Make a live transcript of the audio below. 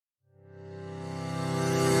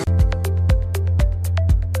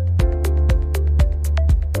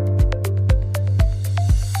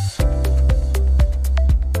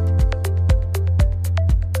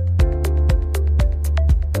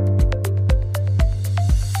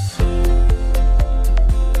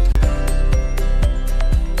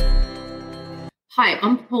Hi,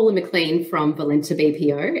 I'm Paula McLean from Valenta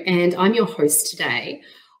BPO, and I'm your host today.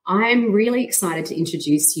 I'm really excited to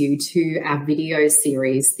introduce you to our video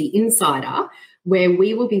series, The Insider, where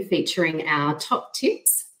we will be featuring our top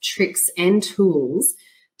tips, tricks, and tools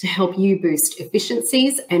to help you boost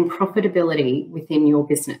efficiencies and profitability within your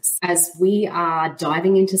business. As we are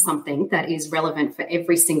diving into something that is relevant for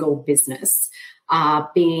every single business,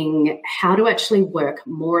 being how to actually work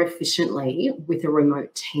more efficiently with a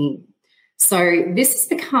remote team. So this has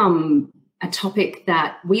become a topic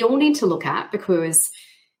that we all need to look at because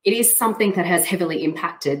it is something that has heavily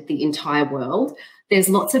impacted the entire world. There's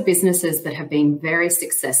lots of businesses that have been very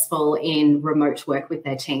successful in remote work with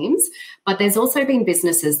their teams, but there's also been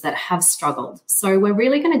businesses that have struggled. So we're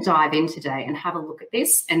really going to dive in today and have a look at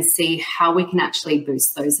this and see how we can actually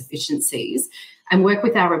boost those efficiencies and work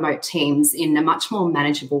with our remote teams in a much more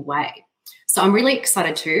manageable way. So I'm really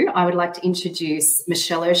excited too. I would like to introduce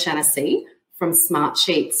Michelle O'Shanassy from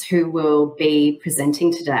SmartSheet, who will be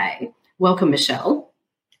presenting today. Welcome, Michelle.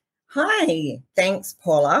 Hi, thanks,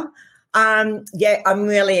 Paula. I'm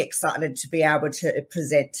really excited to be able to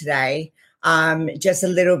present today. Just a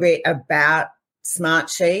little bit about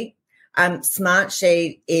SmartSheet.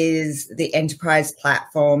 SmartSheet is the enterprise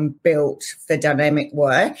platform built for dynamic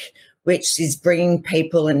work, which is bringing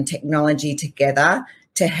people and technology together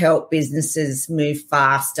to help businesses move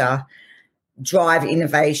faster, drive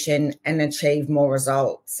innovation, and achieve more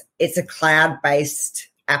results. It's a cloud-based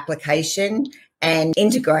application and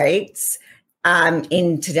integrates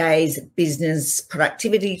in today's business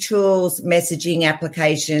productivity tools, messaging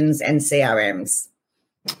applications, and CRMs.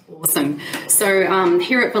 Awesome. So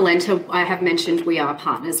here at Valenta, I have mentioned we are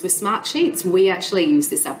partners with SmartSheets. We actually use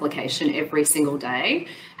this application every single day,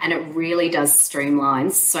 and it really does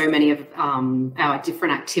streamline so many of our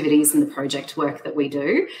different activities and the project work that we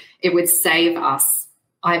do. It would save us,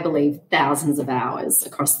 I believe, thousands of hours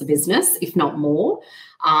across the business, if not more.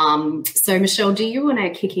 So Michelle, do you want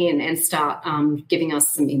to kick in and start giving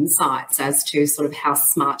us some insights as to sort of how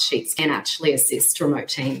SmartSheets can actually assist remote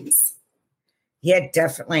teams? Yeah,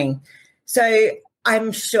 definitely. So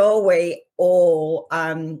I'm sure we all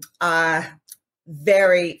are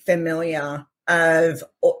very familiar of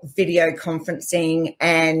video conferencing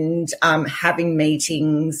and having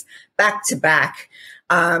meetings back to back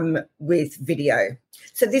with video.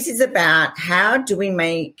 So this is about how do we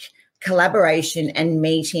make collaboration and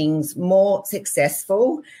meetings more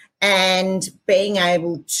successful and being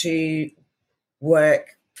able to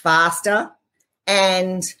work faster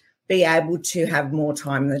and be able to have more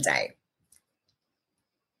time in the day.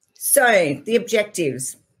 So the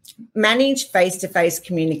objectives: manage face-to-face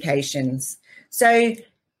communications. So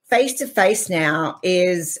face-to-face now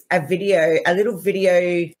is a little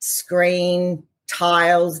video screen,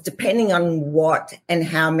 tiles, depending on what and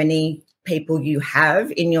how many people you have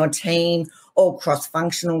in your team or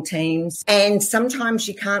cross-functional teams. And sometimes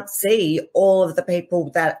you can't see all of the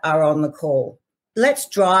people that are on the call. Let's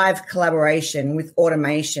drive collaboration with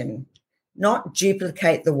automation, not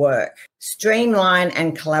duplicate the work. Streamline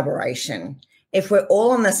and collaboration. If we're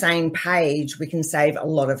all on the same page, we can save a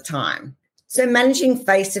lot of time. So managing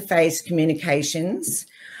face-to-face communications,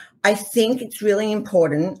 I think it's really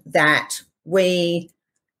important that we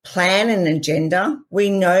plan an agenda. We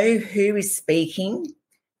know who is speaking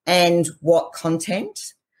and what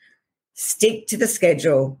content. Stick to the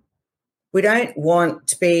schedule. We don't want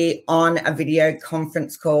to be on a video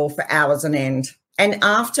conference call for hours on end. And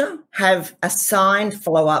after, have assigned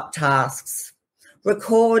follow-up tasks.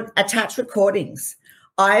 Attach recordings.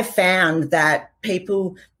 I've found that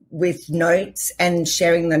people with notes and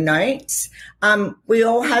sharing the notes, we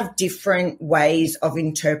all have different ways of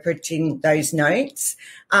interpreting those notes.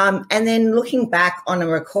 And then looking back on a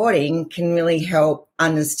recording can really help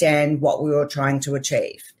understand what we were trying to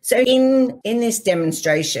achieve. So in this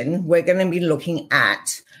demonstration, we're going to be looking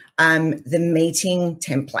at the meeting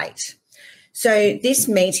template. So this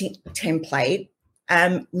meeting template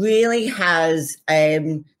really has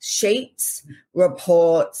sheets,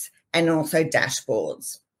 reports, and also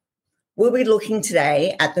dashboards. We'll be looking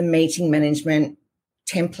today at the meeting management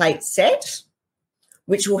template set,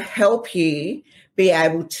 which will help you be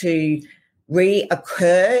able to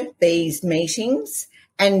reoccur these meetings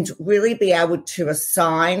and really be able to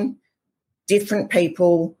assign different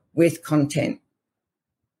people with content.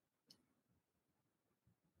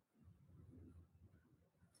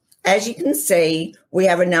 As you can see, we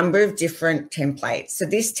have a number of different templates. So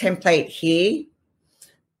this template here,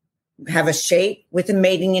 we have a sheet with a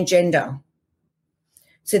meeting agenda.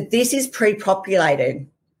 So this is pre-populated.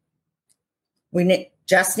 We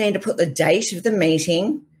just need to put the date of the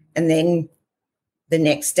meeting and then the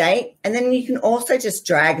next date. And then you can also just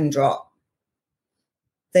drag and drop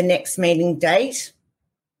the next meeting date.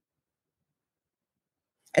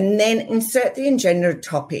 And then insert the agenda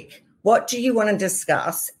topic. What do you want to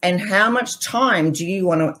discuss and how much time do you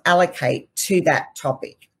want to allocate to that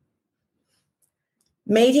topic?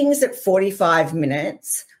 Meetings at 45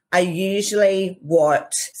 minutes are usually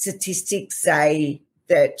what statistics say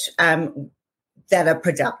that are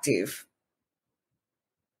productive.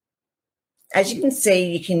 As you can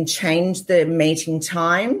see, you can change the meeting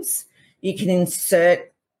times. You can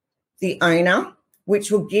insert the owner,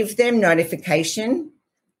 which will give them notification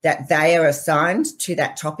that they are assigned to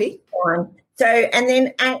that topic. So, and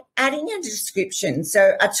then adding a description.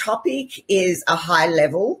 So a topic is a high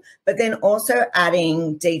level, but then also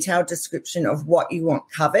adding detailed description of what you want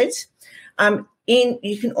covered.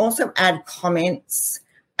 You can also add comments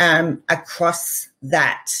across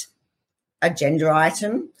that agenda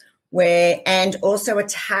item and also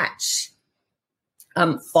attach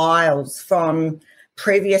files from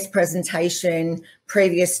previous presentation,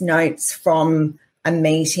 previous notes from a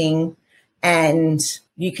meeting, and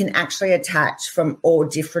you can actually attach from all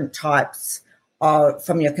different types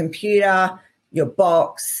from your computer, your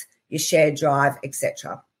box, your shared drive,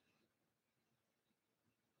 etc.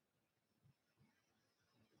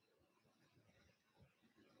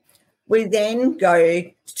 We then go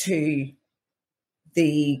to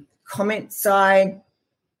the comment side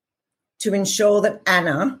to ensure that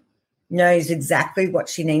Anna knows exactly what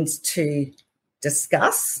she needs to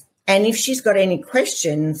discuss. And if she's got any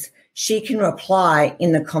questions, she can reply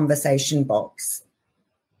in the conversation box.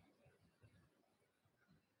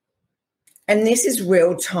 And this is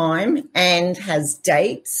real time and has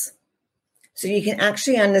dates, so you can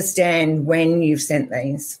actually understand when you've sent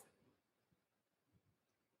these.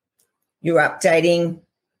 You're updating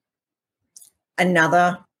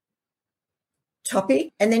another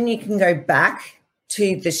topic, and then you can go back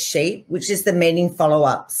to the sheet, which is the meeting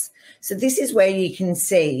follow-ups. So this is where you can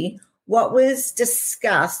see what was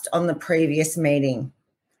discussed on the previous meeting,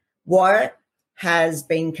 what has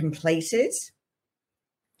been completed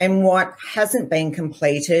and what hasn't been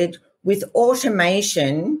completed. With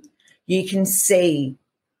automation, you can see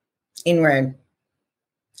in red.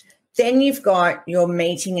 Then you've got your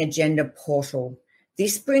meeting agenda portal.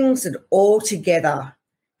 This brings it all together,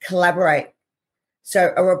 collaborate.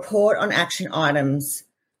 So a report on action items,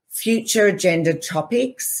 future agenda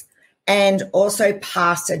topics, and also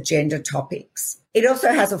past agenda topics. It also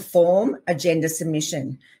has a form, agenda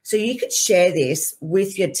submission. So you could share this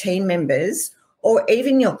with your team members or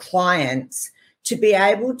even your clients to be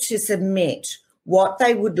able to submit what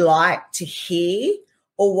they would like to hear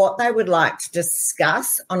or what they would like to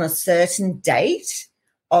discuss on a certain date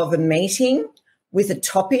of a meeting with a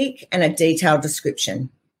topic and a detailed description.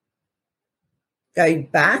 Go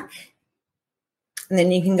back, and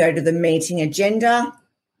then you can go to the meeting agenda,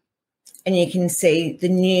 and you can see the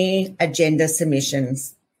new agenda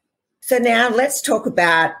submissions. So now let's talk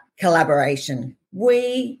about collaboration.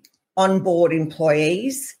 We onboard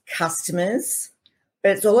employees, customers,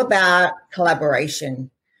 but it's all about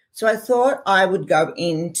collaboration. So I thought I would go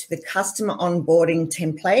into the customer onboarding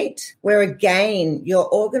template, where again, you're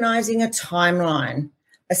organizing a timeline,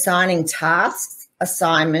 assigning tasks,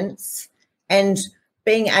 assignments, and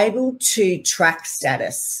being able to track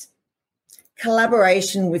status.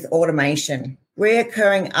 Collaboration with automation,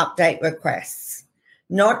 reoccurring update requests,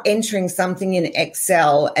 not entering something in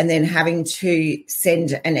Excel and then having to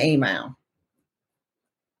send an email.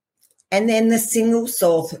 And then the single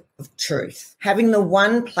source of truth, having the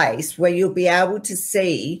one place where you'll be able to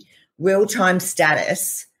see real-time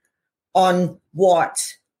status on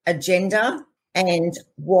what agenda and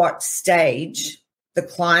what stage the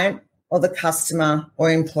client or the customer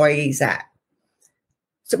or employee is at.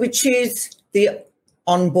 So we choose the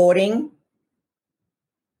onboarding,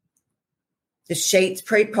 the sheets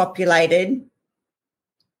pre-populated.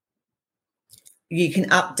 You can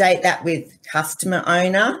update that with customer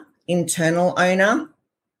owner, internal owner,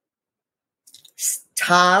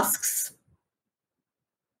 tasks,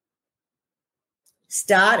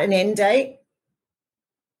 start and end date,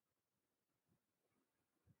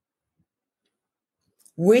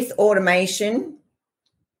 with automation,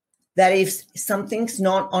 that if something's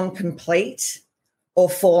not on complete or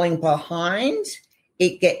falling behind,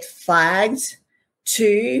 it gets flagged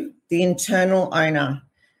to the internal owner.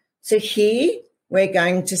 So here we're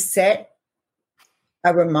going to set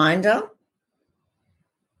a reminder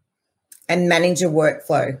and manage a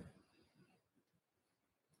workflow.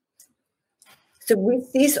 So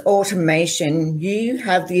with this automation, you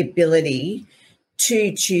have the ability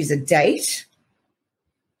to choose a date,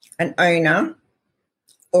 an owner,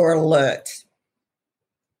 or alert.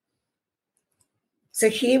 So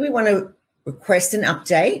here we want to request an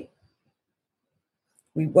update.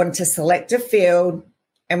 We want to select a field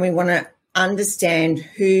and we want to understand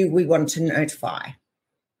who we want to notify.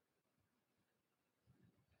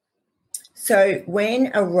 So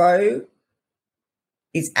when a row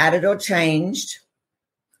is added or changed,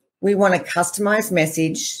 we want a customized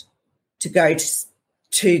message to go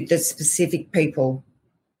to the specific people.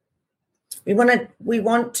 We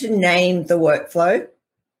want to name the workflow.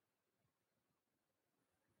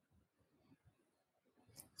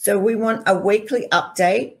 So we want a weekly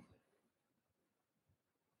update.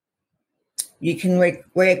 You can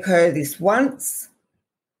reoccur this once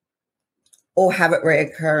or have it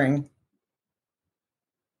reoccurring.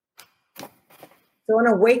 So on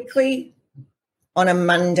a weekly, on a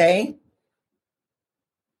Monday,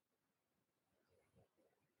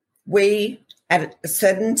 we, at a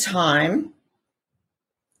certain time,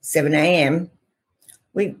 7 a.m.,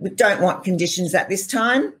 we don't want conditions at this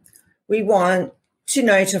time. We want to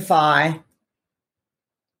notify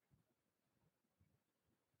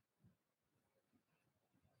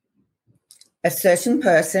a certain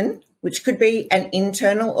person, which could be an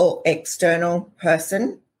internal or external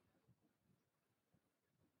person.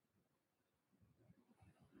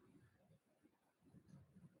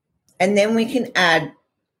 And then we can add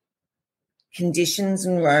conditions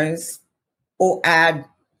and rows or add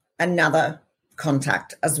another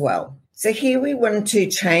contact as well. So here we want to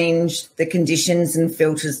change the conditions and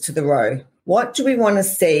filters to the row. What do we want to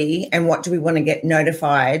see and what do we want to get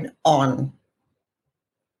notified on?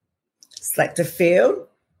 Select a field.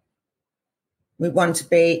 We want to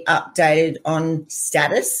be updated on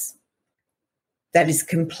status that is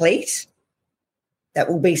complete. That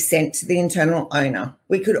will be sent to the internal owner.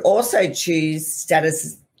 We could also choose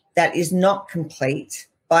status that is not complete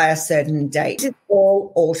by a certain date. This is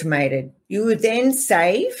all automated. You would then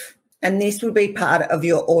save, and this will be part of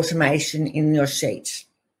your automation in your sheet.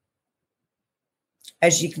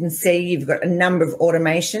 As you can see, you've got a number of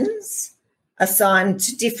automations assigned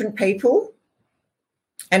to different people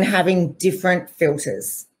and having different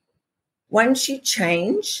filters. Once you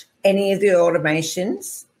change any of the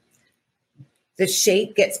automations, the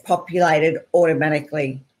sheet gets populated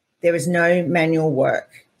automatically. There is no manual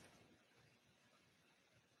work.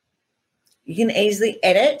 You can easily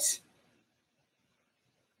edit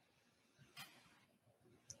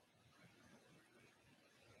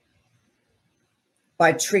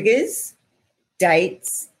by triggers,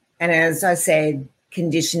 dates, and as I said,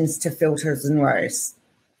 conditions to filters and rows.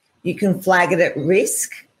 You can flag it at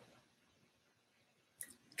risk,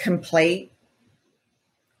 complete,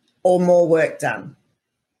 or more work done.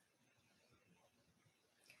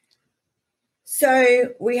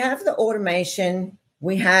 So we have the automation,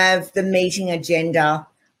 we have the meeting agenda,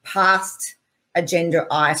 past agenda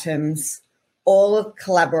items, all of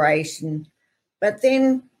collaboration. But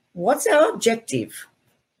then what's our objective?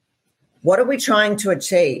 What are we trying to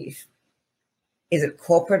achieve? Is it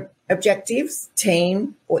corporate objectives,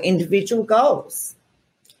 team, or individual goals?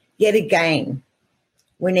 Yet again,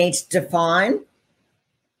 we need to define,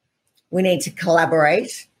 we need to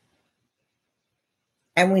collaborate,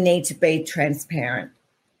 and we need to be transparent.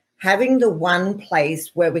 Having the one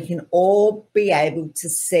place where we can all be able to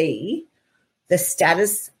see the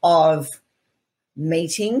status of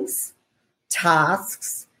meetings,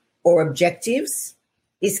 tasks, or objectives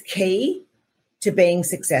is key to being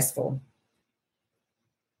successful.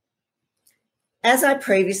 As I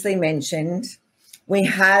previously mentioned, we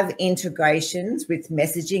have integrations with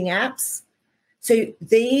messaging apps. So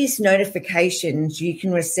these notifications you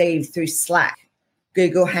can receive through Slack,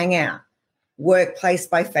 Google Hangout, Workplace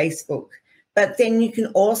by Facebook. But then you can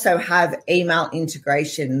also have email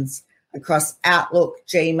integrations across Outlook,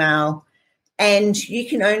 Gmail, and you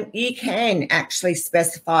can actually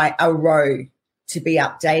specify a row to be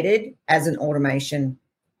updated as an automation.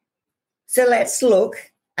 So let's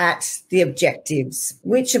look at the objectives.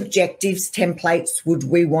 Which objectives templates would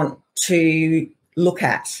we want to look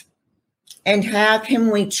at? And how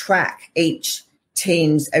can we track each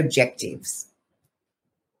team's objectives?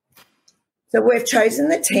 So we've chosen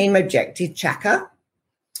the team objective tracker,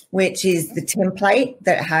 which is the template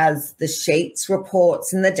that has the sheets,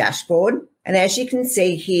 reports, and the dashboard. And as you can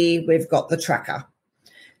see here, we've got the tracker.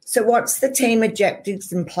 So what's the team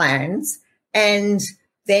objectives and plans? And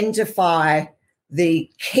then define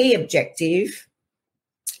the key objective,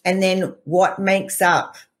 and then what makes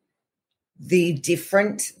up the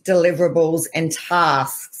different deliverables and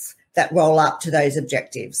tasks that roll up to those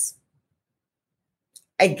objectives.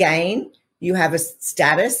 Again, you have a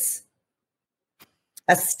status,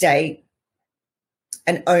 a state,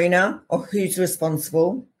 an owner or who's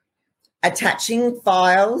responsible, attaching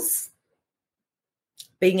files,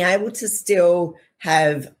 being able to still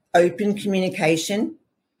have open communication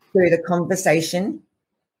through the conversation.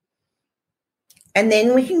 And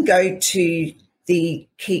then we can go to the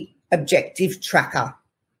key objective tracker.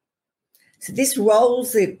 So this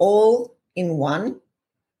rolls it all in one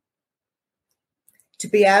to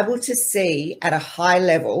be able to see at a high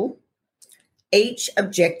level each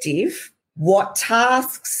objective, what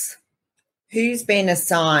tasks, who's been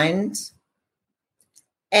assigned,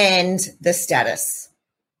 and the status.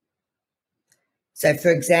 So, for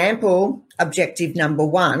example, objective number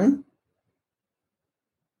 1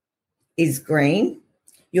 is green.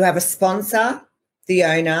 You have a sponsor, the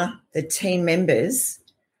owner, the team members,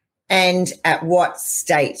 and at what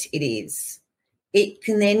state it is. It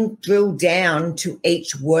can then drill down to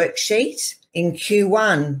each worksheet. In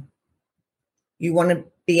Q1, you want to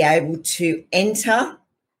be able to enter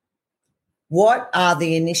what are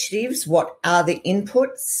the initiatives, what are the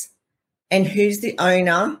inputs, and who's the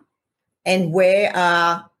owner, and where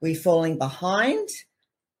are we falling behind,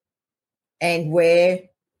 and where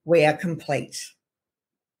we are complete.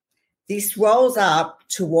 This rolls up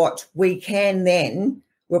to what we can then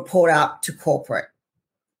report up to corporate.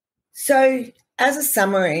 So, as a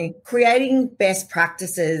summary, creating best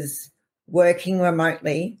practices, working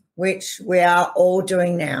remotely, which we are all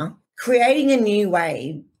doing now, creating a new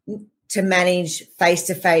way to manage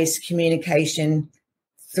face-to-face communication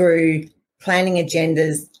through planning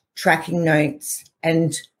agendas, tracking notes,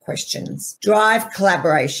 and questions. Drive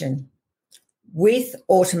collaboration with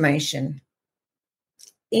automation.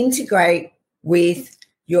 Integrate with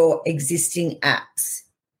your existing apps.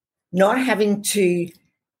 Not having to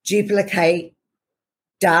duplicate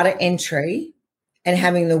data entry and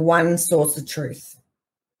having the one source of truth.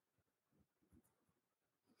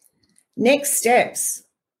 Next steps,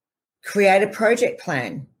 create a project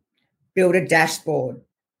plan, build a dashboard,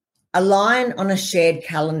 align on a shared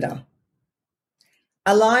calendar.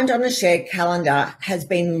 Aligned on a shared calendar has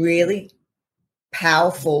been really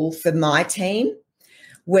powerful for my team,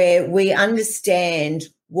 where we understand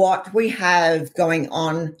what we have going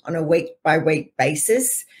on a week-by-week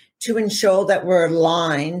basis to ensure that we're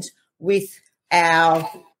aligned with our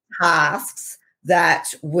tasks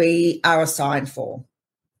that we are assigned for.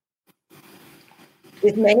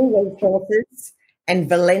 With many resources, and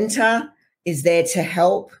Valenta is there to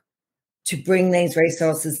help to bring these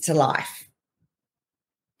resources to life.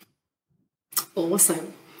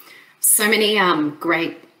 Awesome. So many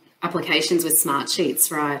great applications with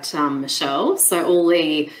SmartSheets, right, Michelle? So all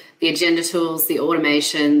the agenda tools, the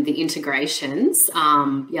automation, the integrations.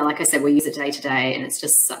 Like I said, we use it day to day, and it's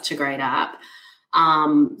just such a great app.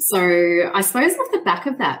 So I suppose off the back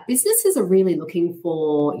of that, businesses are really looking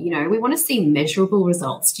for, we want to see measurable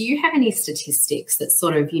results. Do you have any statistics that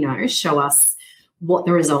sort of, show us what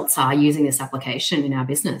the results are using this application in our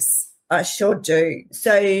business? I sure do.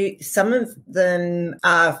 So some of them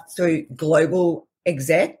are through global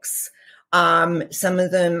execs. Some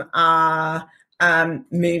of them are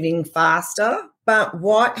moving faster. But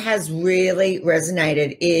what has really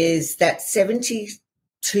resonated is that 72%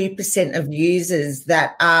 of users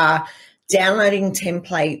that are downloading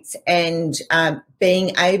templates and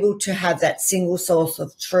being able to have that single source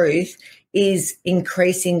of truth is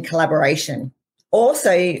increasing collaboration.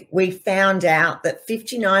 Also, we found out that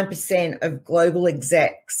 59% of global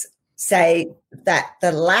execs say that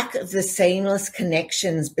the lack of the seamless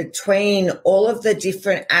connections between all of the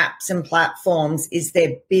different apps and platforms is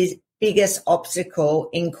their biggest obstacle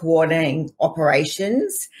in coordinating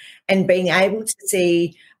operations and being able to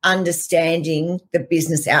see, understanding the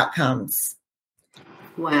business outcomes.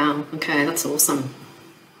 Wow. Okay, that's awesome.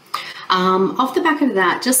 Off the back of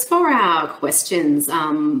that, just for our questions,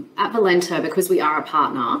 at Valenta, because we are a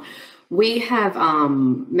partner, we have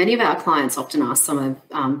many of our clients often ask some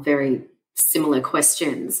of very similar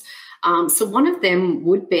questions. So one of them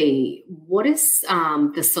would be, what is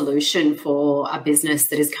the solution for a business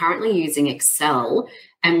that is currently using Excel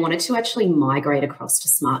and wanted to actually migrate across to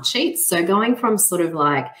SmartSheets? So going from sort of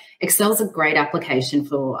like Excel's a great application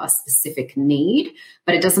for a specific need,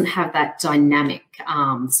 but it doesn't have that dynamic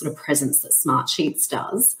sort of presence that SmartSheets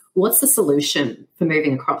does. What's the solution for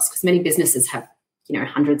moving across? Because many businesses have,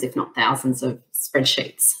 hundreds, if not thousands of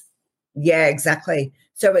spreadsheets. Yeah, exactly.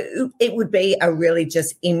 So it would be a really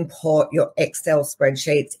just import your Excel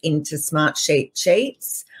spreadsheets into SmartSheet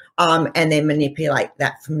sheets. And then manipulate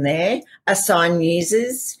that from there. Assign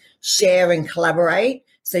users, share and collaborate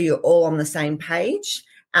so you're all on the same page,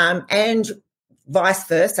 and vice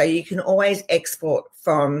versa. You can always export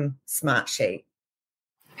from SmartSheet.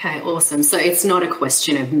 Okay, awesome. So it's not a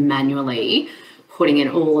question of manually putting in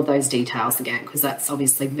all of those details again, because that's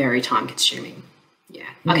obviously very time consuming. Yeah.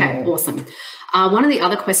 Okay, awesome. One of the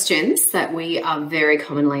other questions that we are very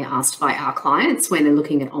commonly asked by our clients when they're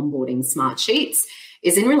looking at onboarding SmartSheets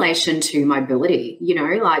is in relation to mobility. You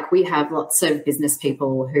know, like we have lots of business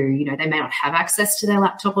people who, you know, they may not have access to their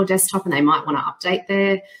laptop or desktop and they might want to update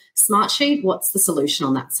their SmartSheet. What's the solution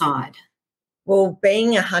on that side? Well,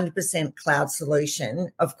 being 100% cloud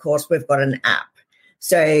solution, of course, we've got an app.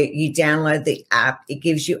 So you download the app. It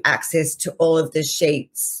gives you access to all of the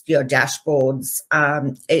sheets, your dashboards.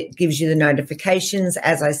 It gives you the notifications.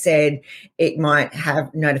 As I said, it might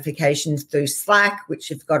have notifications through Slack,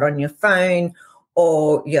 which you've got on your phone,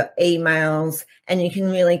 or your emails, and you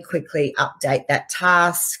can really quickly update that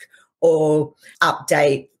task or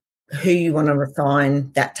update who you want to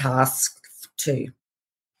assign that task to.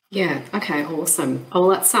 Yeah. Okay. Awesome.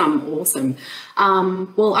 Oh, that's awesome.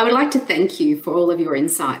 Well, I would like to thank you for all of your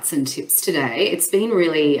insights and tips today. It's been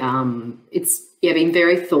really, been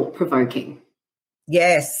very thought provoking.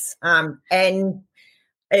 Yes, and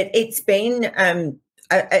it's been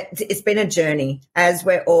a journey as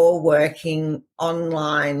we're all working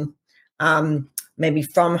online, maybe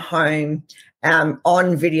from home,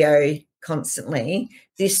 on video constantly.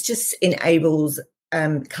 This just enables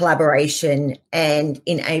collaboration and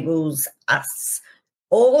enables us,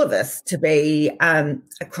 all of us, to be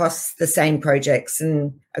across the same projects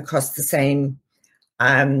and across the same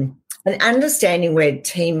and understanding where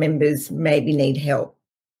team members maybe need help.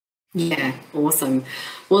 Yeah, awesome.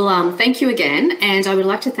 Well, thank you again. And I would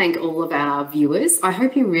like to thank all of our viewers. I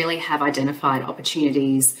hope you really have identified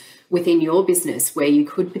opportunities within your business where you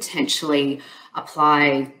could potentially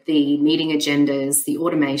apply the meeting agendas, the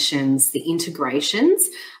automations, the integrations.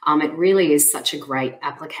 It really is such a great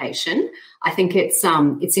application. I think it's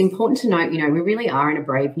important to note, you know, we really are in a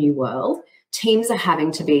brave new world. Teams are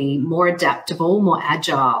having to be more adaptable, more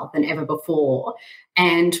agile than ever before.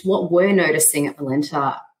 And what we're noticing at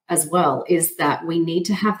Valenta as well is that we need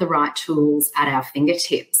to have the right tools at our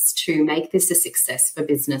fingertips to make this a success for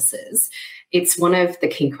businesses. It's one of the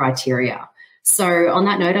key criteria. So on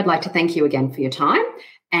that note, I'd like to thank you again for your time.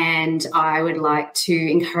 And I would like to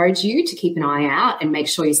encourage you to keep an eye out and make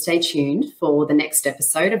sure you stay tuned for the next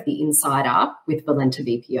episode of The Insider with Valenta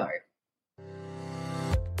BPO.